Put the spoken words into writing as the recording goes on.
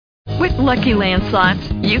With Lucky Land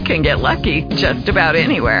Slots, you can get lucky just about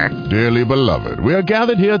anywhere. Dearly beloved, we are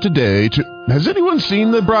gathered here today to... Has anyone seen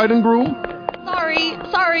the bride and groom?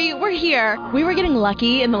 Sorry, we're here. We were getting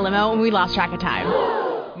lucky in the limo and we lost track of time.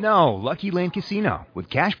 No, Lucky Land Casino, with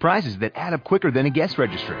cash prizes that add up quicker than a guest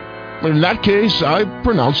registry. In that case, I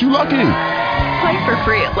pronounce you lucky. Play for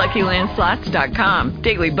free at LuckyLandSlots.com.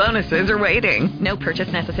 Daily bonuses are waiting. No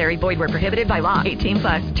purchase necessary. Void where prohibited by law.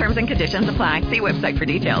 18+. Terms and conditions apply. See website for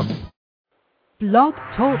details. Blog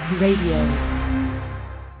Talk Radio.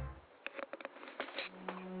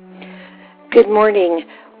 Good morning.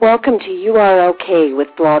 Welcome to You Are Okay with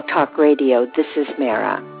Blog Talk Radio. This is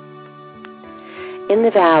Mara. In the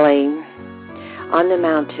valley, on the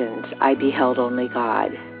mountains, I beheld only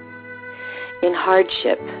God. In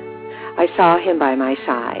hardship, I saw him by my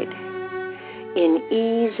side. In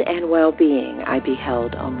ease and well-being, I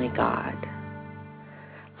beheld only God.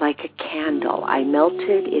 Like a candle, I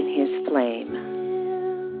melted in his flame.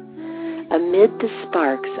 Amid the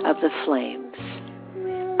sparks of the flames,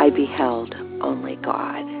 I beheld only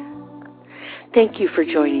God. Thank you for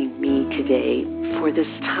joining me today for this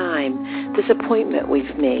time, this appointment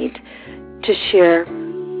we've made to share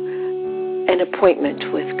an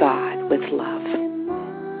appointment with God, with love.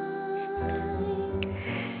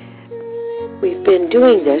 We've been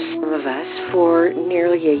doing this, some of us, for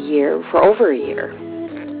nearly a year, for over a year,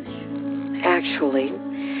 actually.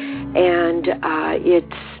 And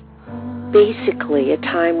it's basically a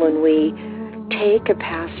time when we take a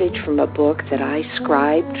passage from a book that I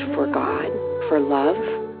scribed for God, for love,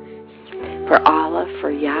 for Allah, for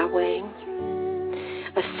Yahweh,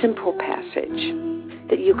 a simple passage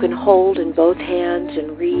that you can hold in both hands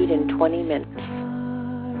and read in 20 minutes.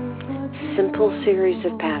 Simple series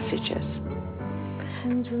of passages.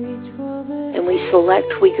 And we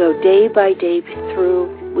go day by day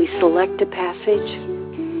through, we select a passage.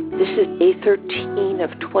 This is day 13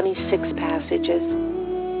 of 26 passages.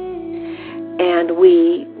 And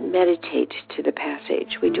we meditate to the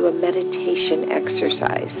passage. We do a meditation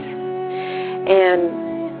exercise.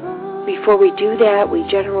 And before we do that, we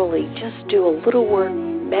generally just do a little work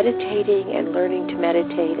meditating and learning to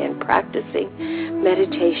meditate and practicing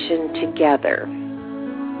meditation together.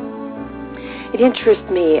 It interests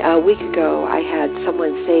me, a week ago I had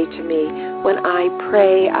someone say to me, when I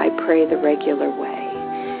pray the regular way.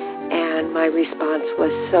 And my response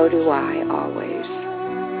was, so do I always.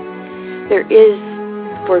 There is,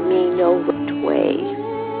 for me, no right way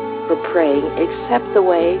for praying except the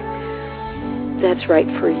way that's right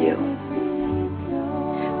for you.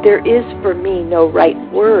 There is, for me, no right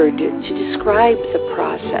word to describe the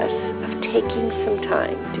process of taking some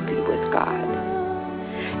time to be with God,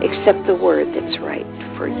 except the word that's right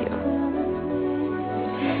for you.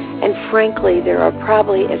 And frankly, there are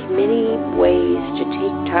probably as many ways to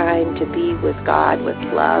take time to be with God, with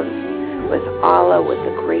love, with Allah, with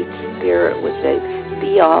the Great Spirit, with the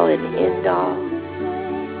be-all and end-all,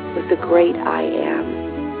 with the great I am.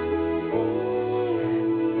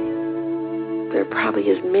 There are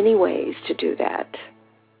probably as many ways to do that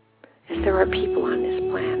as there are people on this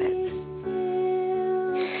planet.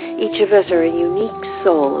 Each of us are a unique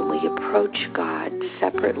soul, and we approach God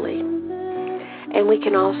separately. And we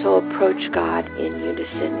can also approach God in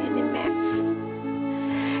unison and in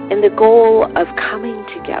mass. And the goal of coming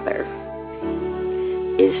together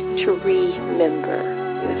is to remember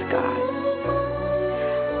with God.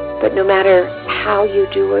 But no matter how you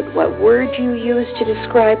do it, what word you use to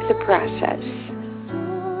describe the process,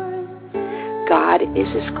 God is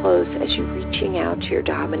as close as you reaching out to your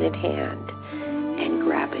dominant hand and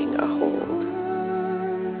grabbing a hold.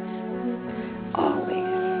 Always.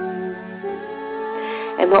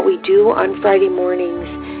 And what we do on Friday mornings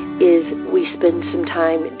is we spend some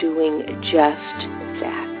time doing just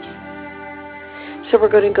that. So we're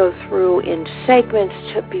going to go through in segments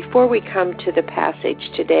before we come to the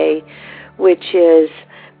passage today, which is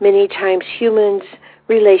many times humans'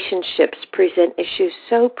 relationships present issues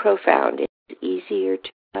so profound it's easier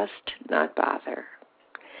to just not bother.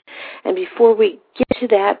 And before we get to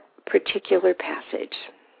that particular passage,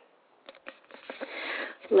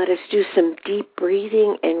 let us do some deep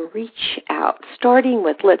breathing and reach out, starting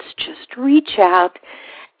with let's just reach out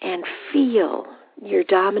and feel your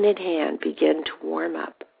dominant hand begin to warm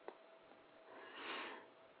up.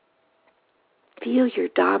 Feel your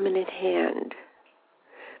dominant hand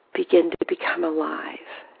begin to become alive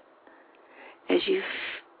as you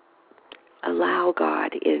allow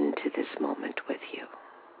God into this moment with you.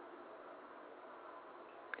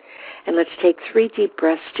 And let's take 3 deep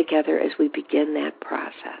breaths together as we begin that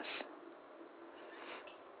process.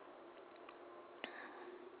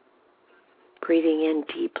 breathing in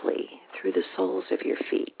deeply through the soles of your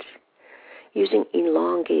feet, using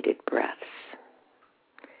elongated breaths.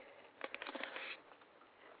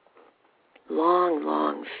 Long,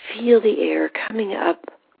 long. Feel the air coming up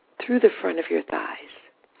through the front of your thighs,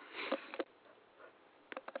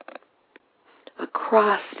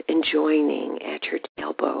 across and joining at your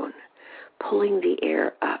tailbone, pulling the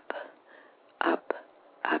air up, up,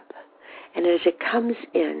 up. And as it comes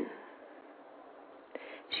in,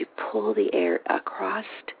 as you pull the air across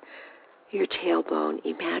your tailbone,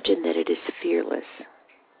 imagine that it is fearless.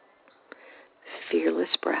 Fearless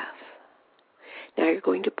breath. Now you're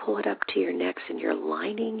going to pull it up to your necks and you're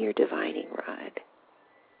lining your divining rod.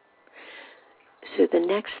 So the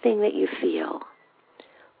next thing that you feel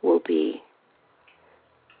will be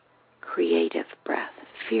creative breath.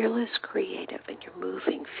 Fearless, creative, and you're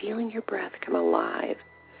moving, feeling your breath come alive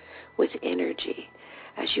with energy.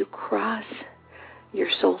 As you cross your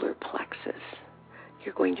solar plexus,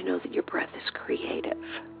 you're going to know that your breath is creative.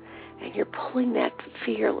 And you're pulling that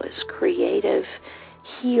fearless, creative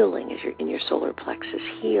healing as you're in your solar plexus,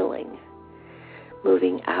 healing,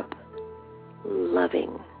 moving up,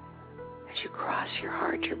 loving. As you cross your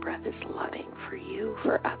heart, your breath is loving for you,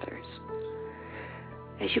 for others.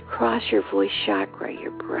 As you cross your voice chakra,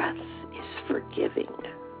 your breath is forgiving.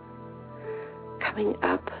 Coming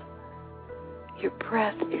up, your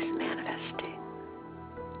breath is manifesting.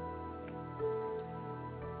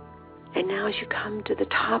 And now as you come to the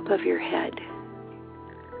top of your head,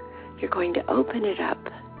 you're going to open it up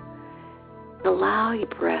and allow your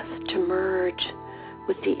breath to merge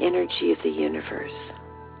with the energy of the universe,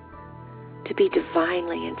 to be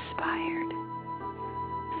divinely inspired.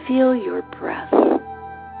 Feel your breath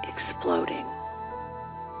exploding.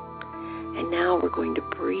 And now we're going to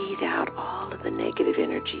breathe out all of the negative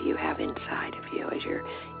energy you have inside of you as you're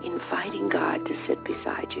inviting God to sit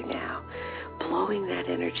beside you now, blowing that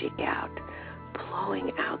energy out,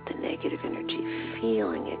 blowing out the negative energy,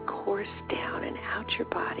 feeling it course down and out your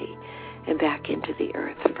body and back into the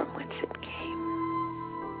earth from whence it came.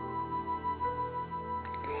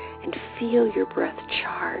 And feel your breath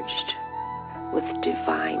charged with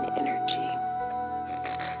divine energy.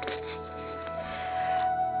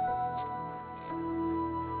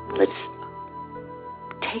 Let's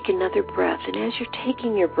take another breath. And as you're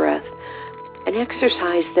taking your breath, an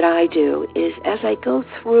exercise that I do is as I go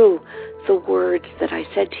through the words that I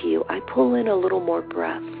said to you, I pull in a little more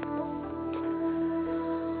breath.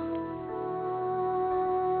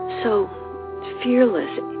 So,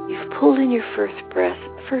 fearless, you've pulled in your first breath,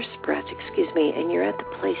 and you're at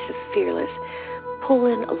the place of fearless. Pull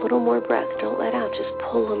in a little more breath. Don't let out. Just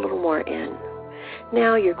pull a little more in.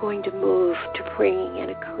 Now you're going to move to bringing in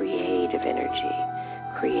a creative energy.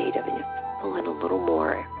 Creative, and you pull in a little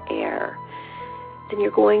more air. Then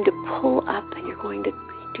you're going to pull up and you're going to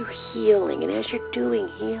do healing. And as you're doing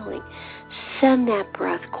healing, send that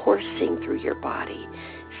breath coursing through your body.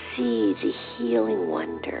 See the healing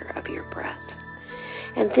wonder of your breath.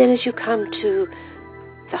 And then as you come to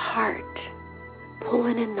the heart, pull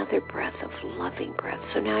in another breath of loving breath.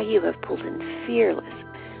 So now you have pulled in fearless,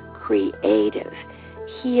 creative,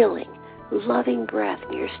 healing, loving breath.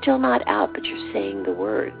 And you're still not out, but you're saying the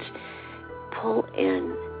words. Pull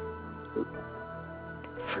in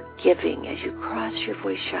forgiving as you cross your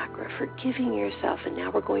voice chakra, forgiving yourself. And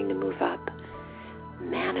now we're going to move up,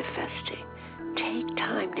 manifesting. Take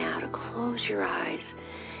time now to close your eyes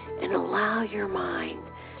and allow your mind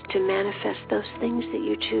to manifest those things that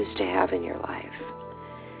you choose to have in your life.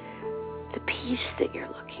 The peace that you're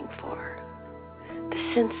looking for,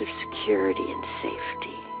 the sense of security and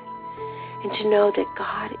safety, and to know that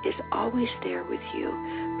God is always there with you,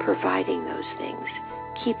 providing those things,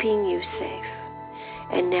 keeping you safe.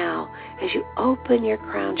 And now, as you open your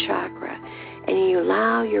crown chakra and you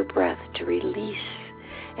allow your breath to release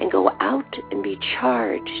and go out and be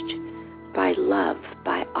charged by love,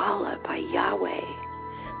 by Allah, by Yahweh,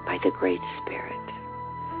 by the Great Spirit,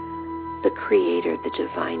 the Creator, the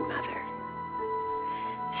Divine Mother,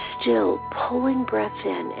 still pulling breath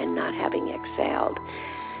in and not having exhaled,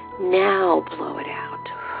 now blow it out.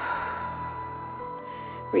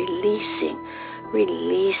 Releasing,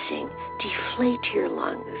 deflate your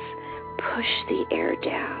lungs, push the air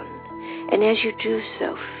down. And as you do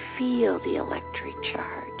so, feel the electric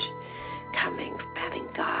charge coming, having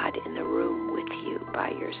God in the room with you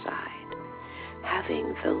by your side,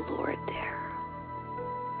 having the Lord there,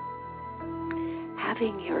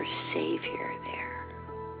 having your Savior there.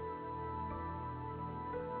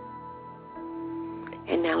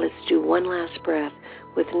 And now let's do one last breath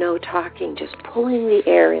with no talking, just pulling the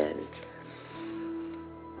air in.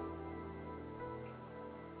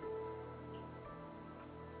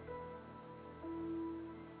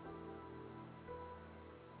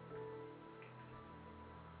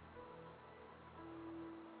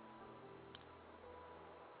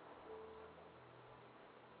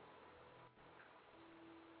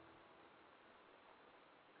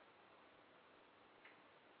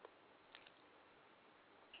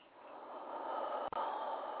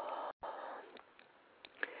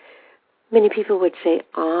 Many people would say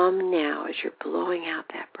now as you're blowing out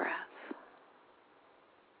that breath.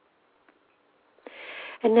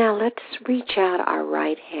 And now let's reach out our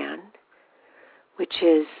right hand,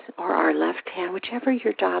 or our left hand, whichever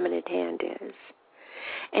your dominant hand is.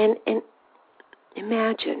 And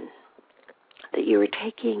imagine that you are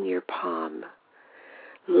taking your palm,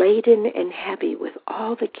 laden and heavy with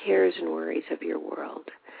all the cares and worries of your world,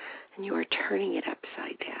 and you are turning it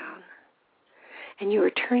upside down. And you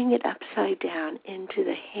are turning it upside down into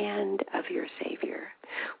the hand of your Savior,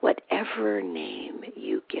 whatever name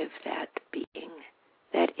you give that being,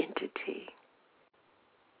 that entity,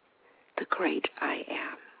 the great I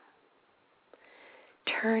am.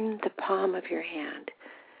 Turn the palm of your hand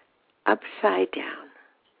upside down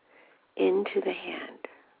into the hand.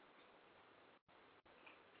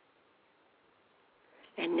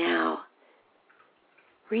 And now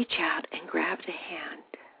reach out and grab the hand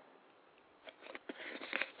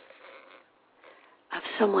of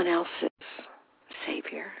someone else's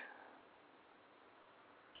Savior.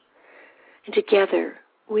 And together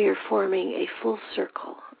we are forming a full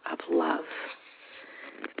circle of love,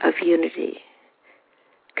 of unity,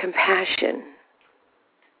 compassion,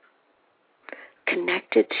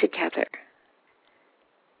 connected together.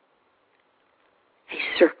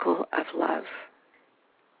 A circle of love.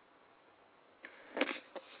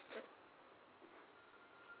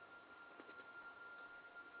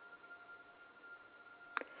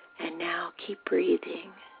 And now keep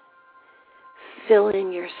breathing,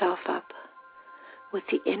 filling yourself up with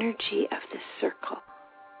the energy of this circle.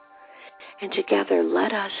 And together,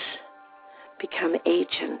 let us become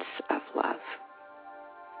agents of love.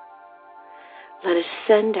 Let us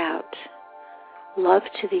send out love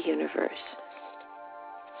to the universe,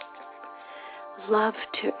 love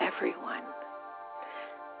to everyone.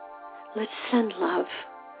 Let's send love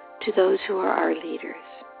to those who are our leaders,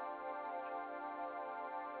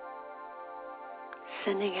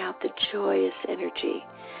 sending out the joyous energy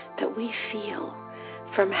that we feel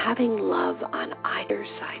from having love on either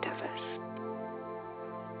side of us,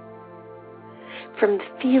 from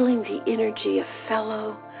feeling the energy of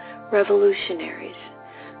fellow revolutionaries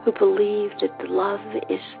who believe that love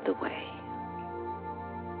is the way.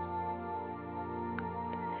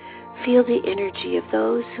 Feel the energy of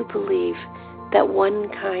those who believe that one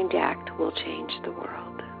kind act will change the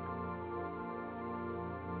world.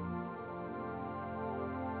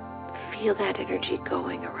 Feel that energy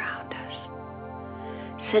going around us,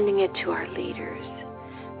 sending it to our leaders.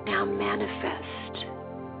 Now manifest.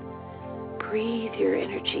 Breathe your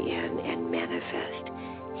energy in and manifest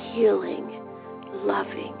healing,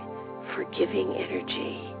 loving, forgiving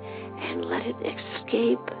energy, and let it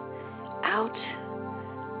escape out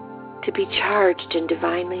to be charged and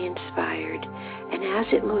divinely inspired. And as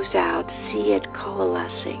it moves out, see it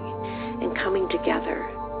coalescing and coming together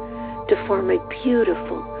to form a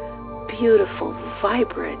beautiful, beautiful,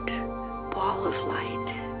 vibrant ball of light.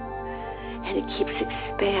 And it keeps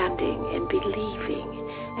expanding and believing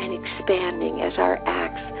and expanding as our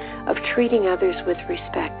acts of treating others with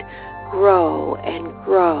respect grow and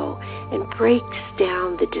breaks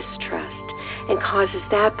down the distrust and causes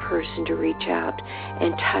that person to reach out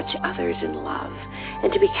and touch others in love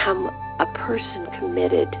and to become a person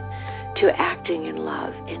committed to acting in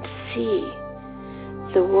love and see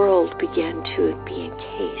the world begin to be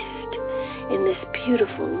encased in this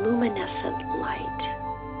beautiful luminescent light,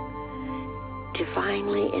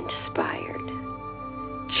 divinely inspired,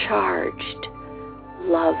 charged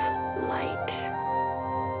love light.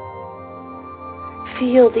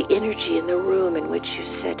 Feel the energy in the room in which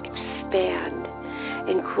you sit expand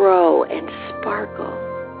and grow and sparkle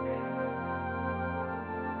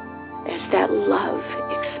as that love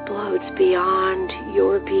explodes beyond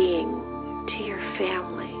your being to your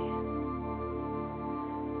family.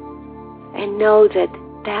 And know that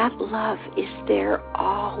that love is there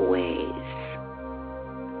always.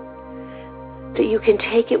 That you can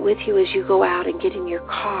take it with you as you go out and get in your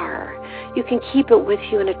car. You can keep it with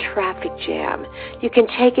you in a traffic jam. You can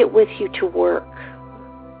take it with you to work.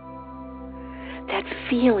 That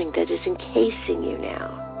feeling that is encasing you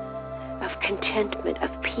now of contentment, of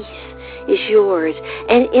peace is yours.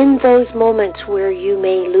 And in those moments where you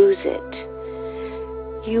may lose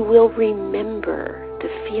it, you will remember the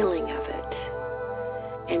feeling of it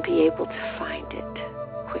and be able to find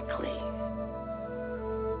it quickly.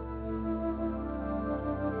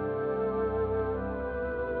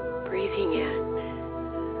 Breathing in.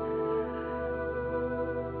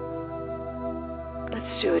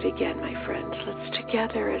 Let's do it again, my friends. Let's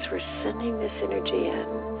together, as we're sending this energy in,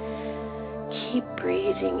 keep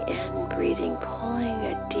breathing in, breathing, pulling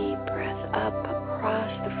a deep breath up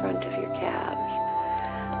across the front of your calves,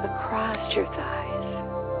 across your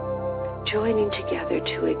thighs, joining together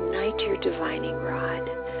to ignite your divining rod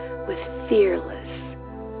with fearless,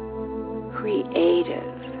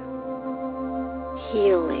 creative,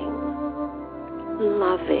 healing,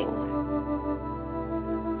 loving,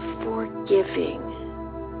 forgiving,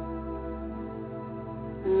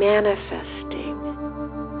 manifesting,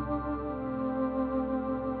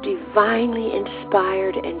 divinely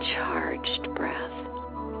inspired and charged breath.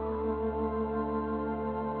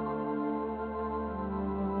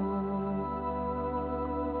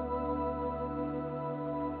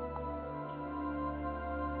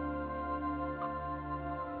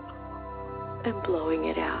 And blowing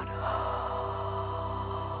it out.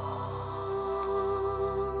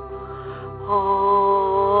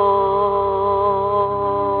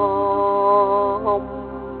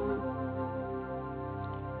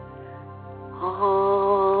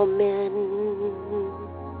 Amen.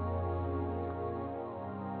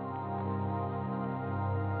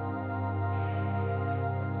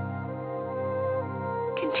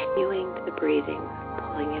 Continuing the breathing,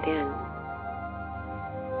 pulling it in.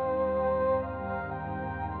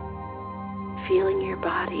 Feeling your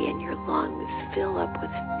body and your lungs fill up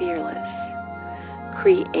with fearless,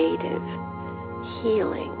 creative,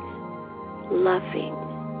 healing, loving,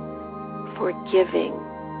 forgiving,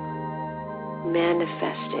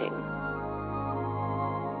 manifesting,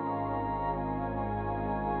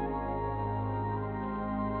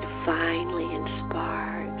 divinely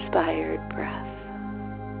inspired breath.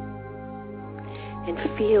 And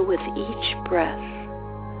feel with each breath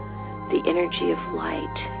the energy of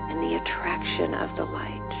light and the attraction of the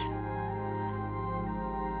light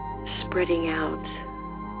spreading out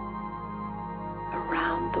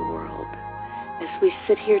around the world as we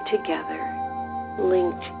sit here together,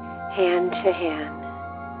 linked hand to hand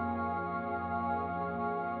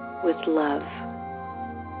with love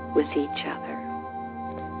with each other.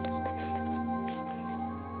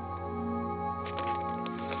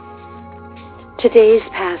 Today's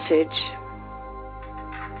passage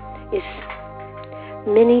is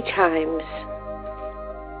many times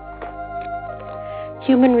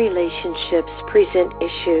human relationships present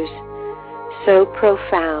issues so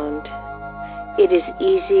profound it is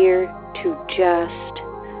easier to just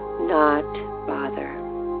not bother.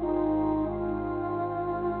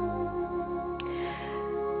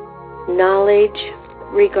 Knowledge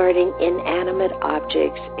regarding inanimate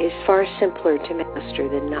objects is far simpler to master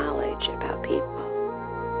than knowledge about people.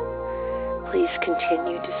 Please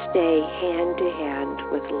continue to stay hand to hand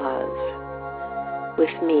with love,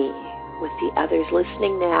 with me, with the others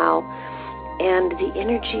listening now, and the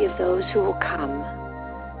energy of those who will come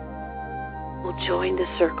will join the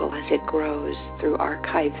circle as it grows through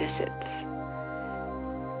archive visits.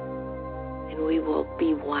 And we will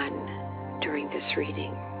be one during this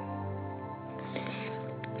reading.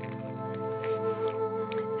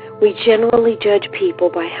 We generally judge people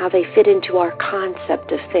by how they fit into our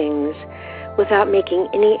concept of things without making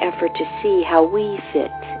any effort to see how we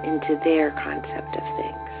fit into their concept of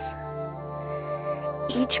things.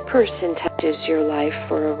 Each person touches your life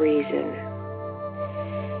for a reason.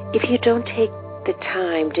 If you don't take the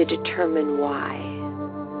time to determine why,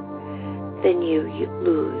 then you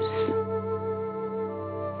lose.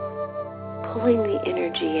 Pulling the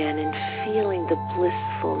energy in and feeling the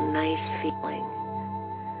blissful, nice feeling,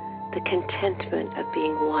 the contentment of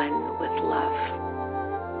being one with love.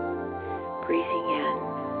 Breathing in.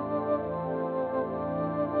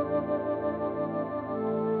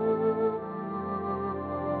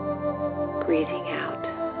 Breathing out.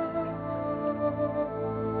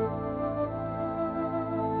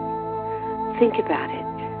 Think about it.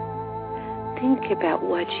 Think about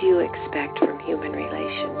what you expect from human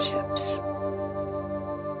relationships.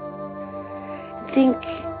 Think,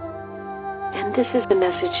 and this is the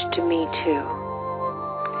message to me too,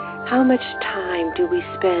 how much time do we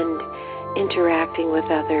spend interacting with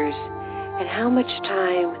others, and how much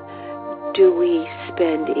time do we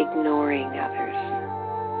spend ignoring others?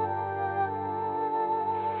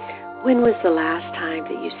 When was the last time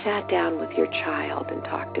that you sat down with your child and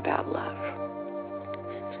talked about love?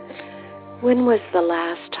 When was the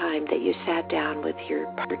last time that you sat down with your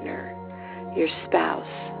partner, your spouse,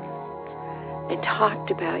 and talked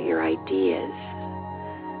about your ideas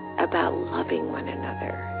about loving one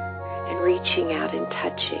another and reaching out and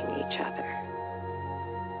touching each other?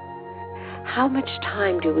 How much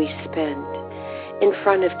time do we spend in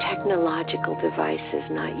front of technological devices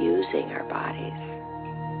not using our bodies?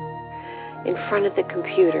 In front of the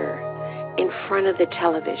computer, in front of the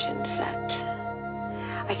television set?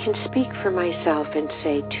 I can speak for myself and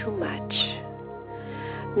say too much.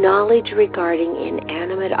 Knowledge regarding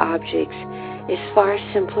inanimate objects is far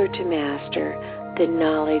simpler to master than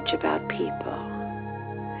knowledge about people.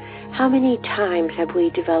 How many times have we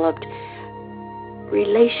developed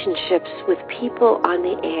relationships with people on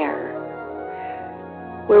the air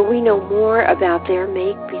where we know more about their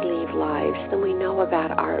make-believe lives than we know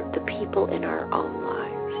about the people in our own lives?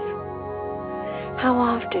 How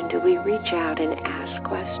often do we reach out and ask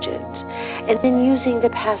questions? And then using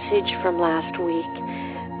the passage from last week,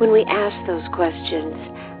 when we ask those questions,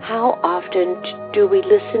 how often do we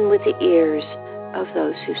listen with the ears of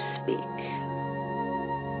those who speak?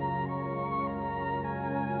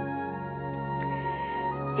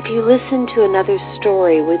 If you listen to another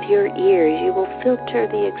story with your ears, you will filter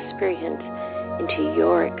the experience into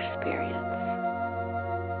your experience.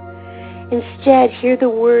 Instead, hear the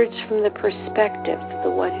words from the perspective of the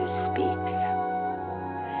one who speaks.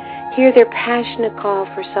 Hear their passionate call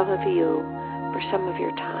for some of you, for some of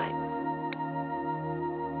your time.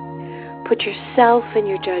 Put yourself and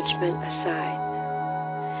your judgment aside.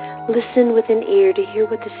 Listen with an ear to hear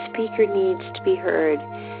what the speaker needs to be heard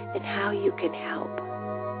and how you can help.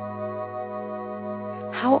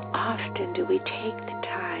 How often do we take the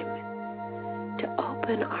time to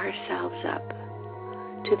open ourselves up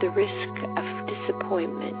to the risk of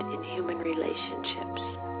disappointment in human relationships?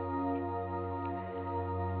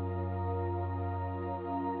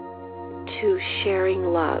 To sharing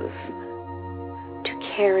love, to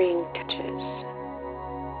caring touches.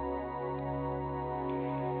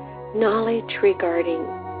 Knowledge regarding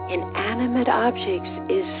inanimate objects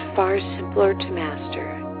is far simpler to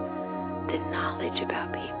master than knowledge about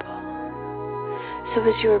people. So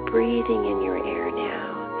as you're breathing in your air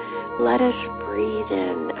now, let us breathe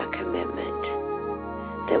in a commitment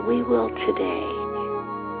that we will today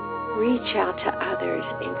reach out to others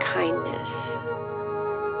in kindness,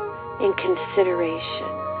 in consideration,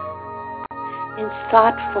 in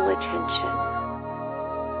thoughtful attention,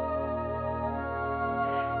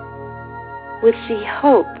 with the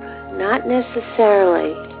hope, not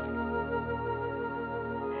necessarily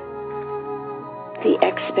the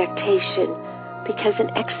expectation, because an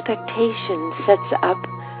expectation sets up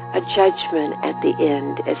a judgment at the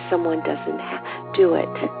end if someone doesn't do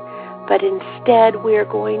it. But instead, we are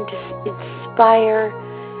going to inspire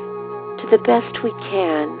to the best we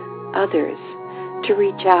can others to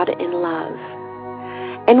reach out in love.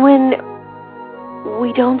 And when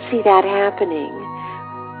we don't see that happening,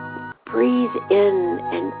 breathe in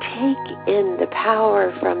and take in the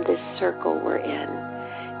power from this circle we're in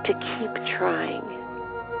to keep trying,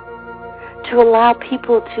 to allow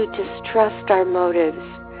people to distrust our motives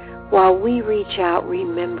while we reach out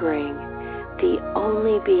remembering the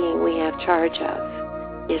only being we have charge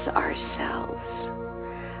of is ourselves.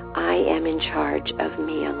 I am in charge of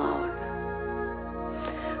me alone.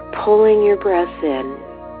 Pulling your breath in.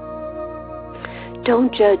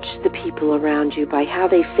 Don't judge the people around you by how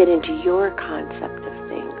they fit into your concept of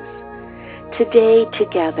things. Today,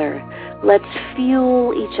 together, let's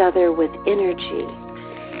fuel each other with energy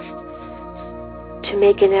to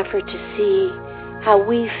make an effort to see how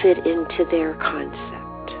we fit into their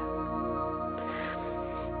concept.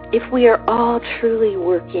 If we are all truly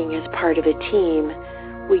working as part of a team,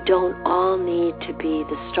 we don't all need to be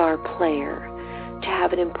the star player to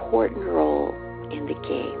have an important role in the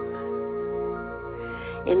game.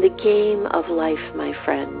 In the game of life, my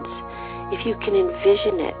friends, if you can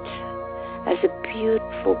envision it as a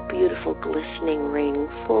beautiful, beautiful glistening ring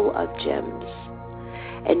full of gems,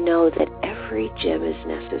 and know that every gem is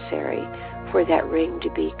necessary for that ring to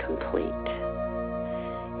be complete.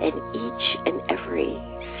 And each and every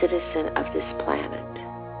citizen of this planet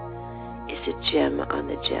is a gem on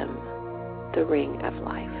the gem, the ring of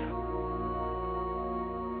life.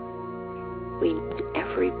 We need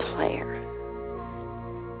every player.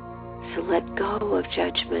 So let go of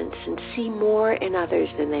judgments and see more in others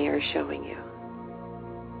than they are showing you.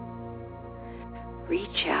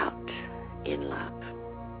 Reach out in love.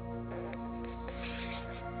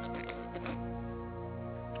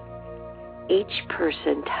 Each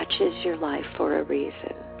person touches your life for a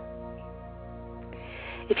reason.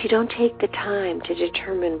 If you don't take the time to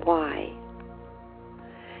determine why,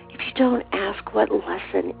 if you don't ask what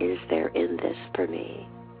lesson is there in this for me,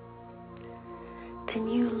 then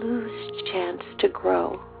you lose chance to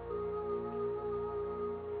grow.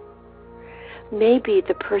 Maybe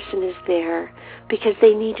the person is there because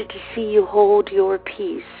they needed to see you hold your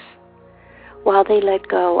peace while they let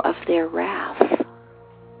go of their wrath.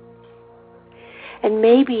 And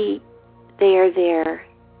maybe they are there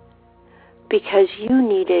because you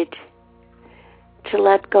needed to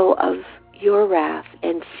let go of your wrath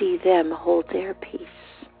and see them hold their peace.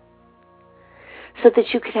 so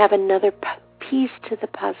that you could have another piece to the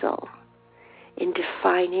puzzle in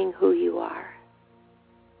defining who you are.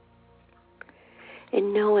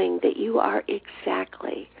 And knowing that you are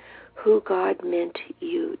exactly who God meant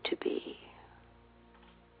you to be.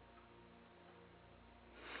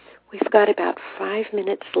 We've got about 5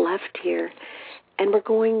 minutes left here, and we're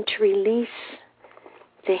going to release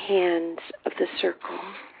the hands of the circle.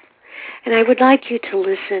 And I would like you to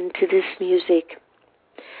listen to this music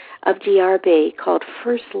of Yahweh called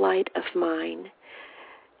First Light of Mine.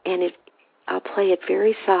 And I'll play it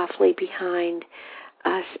very softly behind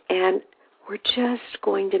us, and we're just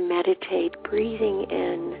going to meditate, breathing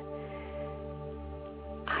in,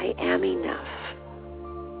 I am enough.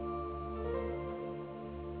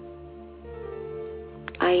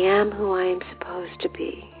 I am who I am supposed to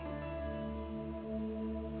be.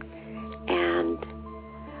 And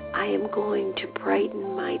I am going to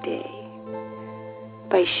brighten my day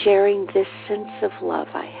by sharing this sense of love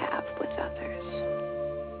I have with others.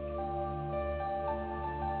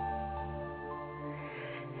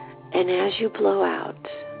 And as you blow out,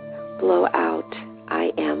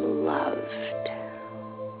 I am loved.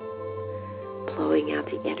 Blowing out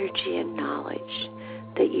the energy and knowledge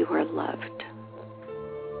that you are loved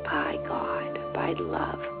by God, by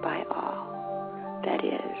love, by all that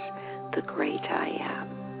is the great I am.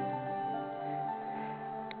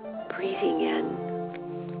 Breathing in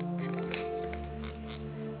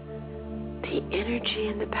the energy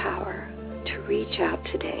and the power to reach out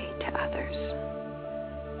today to others,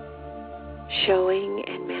 showing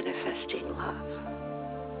and manifesting love.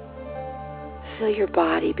 Feel your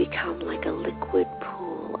body become like a liquid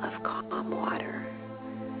pool of calm water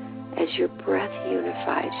as your breath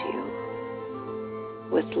unifies you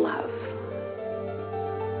with love.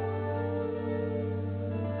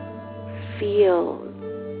 Feel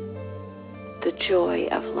the joy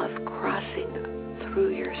of love crossing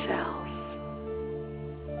through your cells.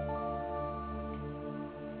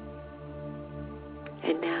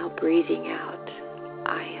 And now breathing out,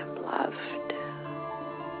 I am loved.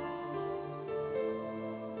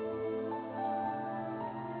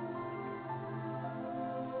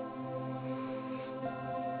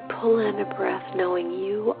 Pull in a breath knowing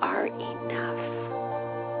you are enough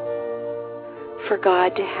for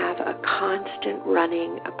God to have a constant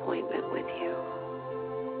running appointment with you.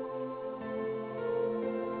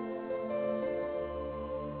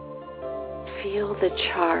 Feel the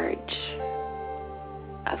charge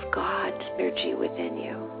of God's energy within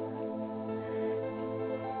you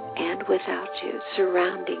and without you,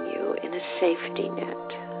 surrounding you in a safety net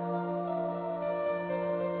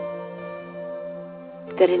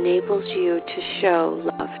that enables you to show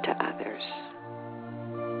love to others.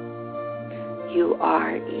 You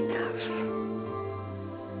are enough.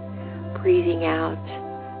 Breathing out,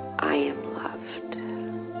 I am loved.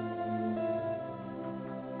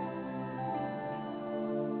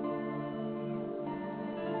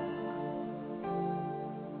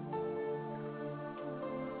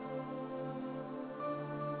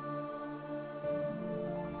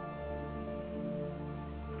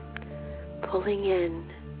 Pulling in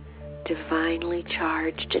divinely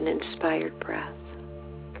charged and inspired breath.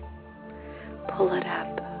 Pull it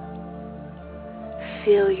up.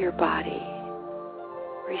 Feel your body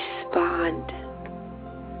respond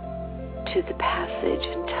to the passage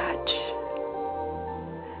and touch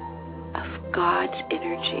of God's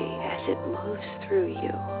energy as it moves through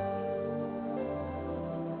you.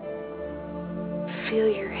 Feel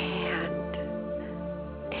your hand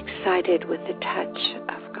excited with the touch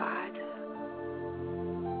of God.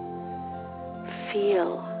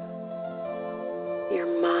 Feel your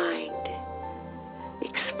mind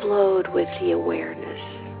explode with the awareness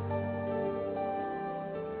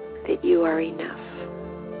that you are enough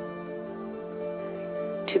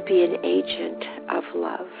to be an agent of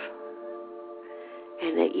love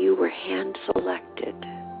and that you were hand-selected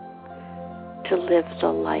to live the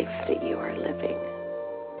life that you are living.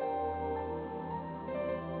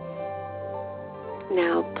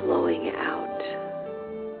 Now blowing out,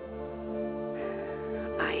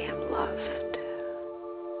 I am loved.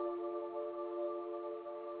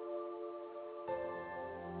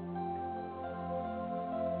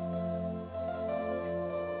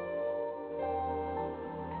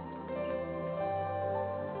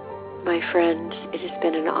 My friends, it has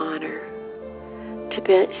been an honor to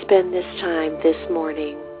spend this time this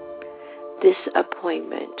morning, this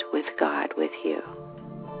appointment with God with you.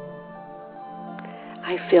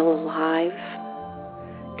 I feel alive,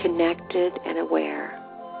 connected, and aware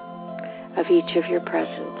of each of your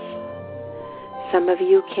presence. Some of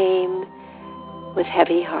you came with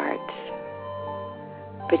heavy hearts,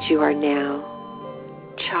 but you are now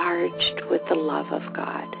charged with the love of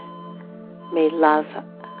God. May love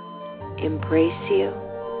embrace you,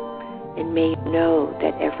 and may you know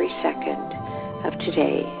that every second of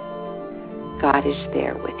today, God is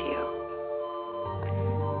there with you.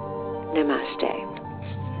 Namaste.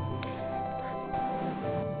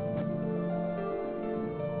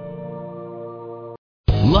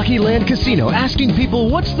 Lucky Land Casino, asking people,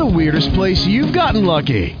 what's the weirdest place you've gotten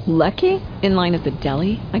lucky? Lucky? In line at the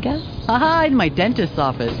deli, I guess? Aha, in my dentist's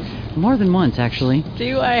office. More than once, actually.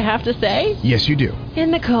 Do I have to say? Yes, you do. In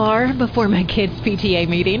the car before my kids' PTA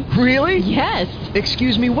meeting. Really? Yes.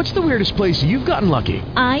 Excuse me, what's the weirdest place you've gotten lucky?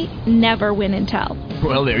 I never win and tell.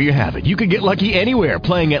 Well, there you have it. You can get lucky anywhere,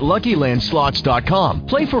 playing at LuckyLandSlots.com.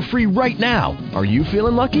 Play for free right now. Are you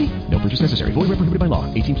feeling lucky? No purchase necessary. Void where prohibited by law.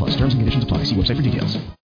 18+. Terms and conditions apply. See website for details.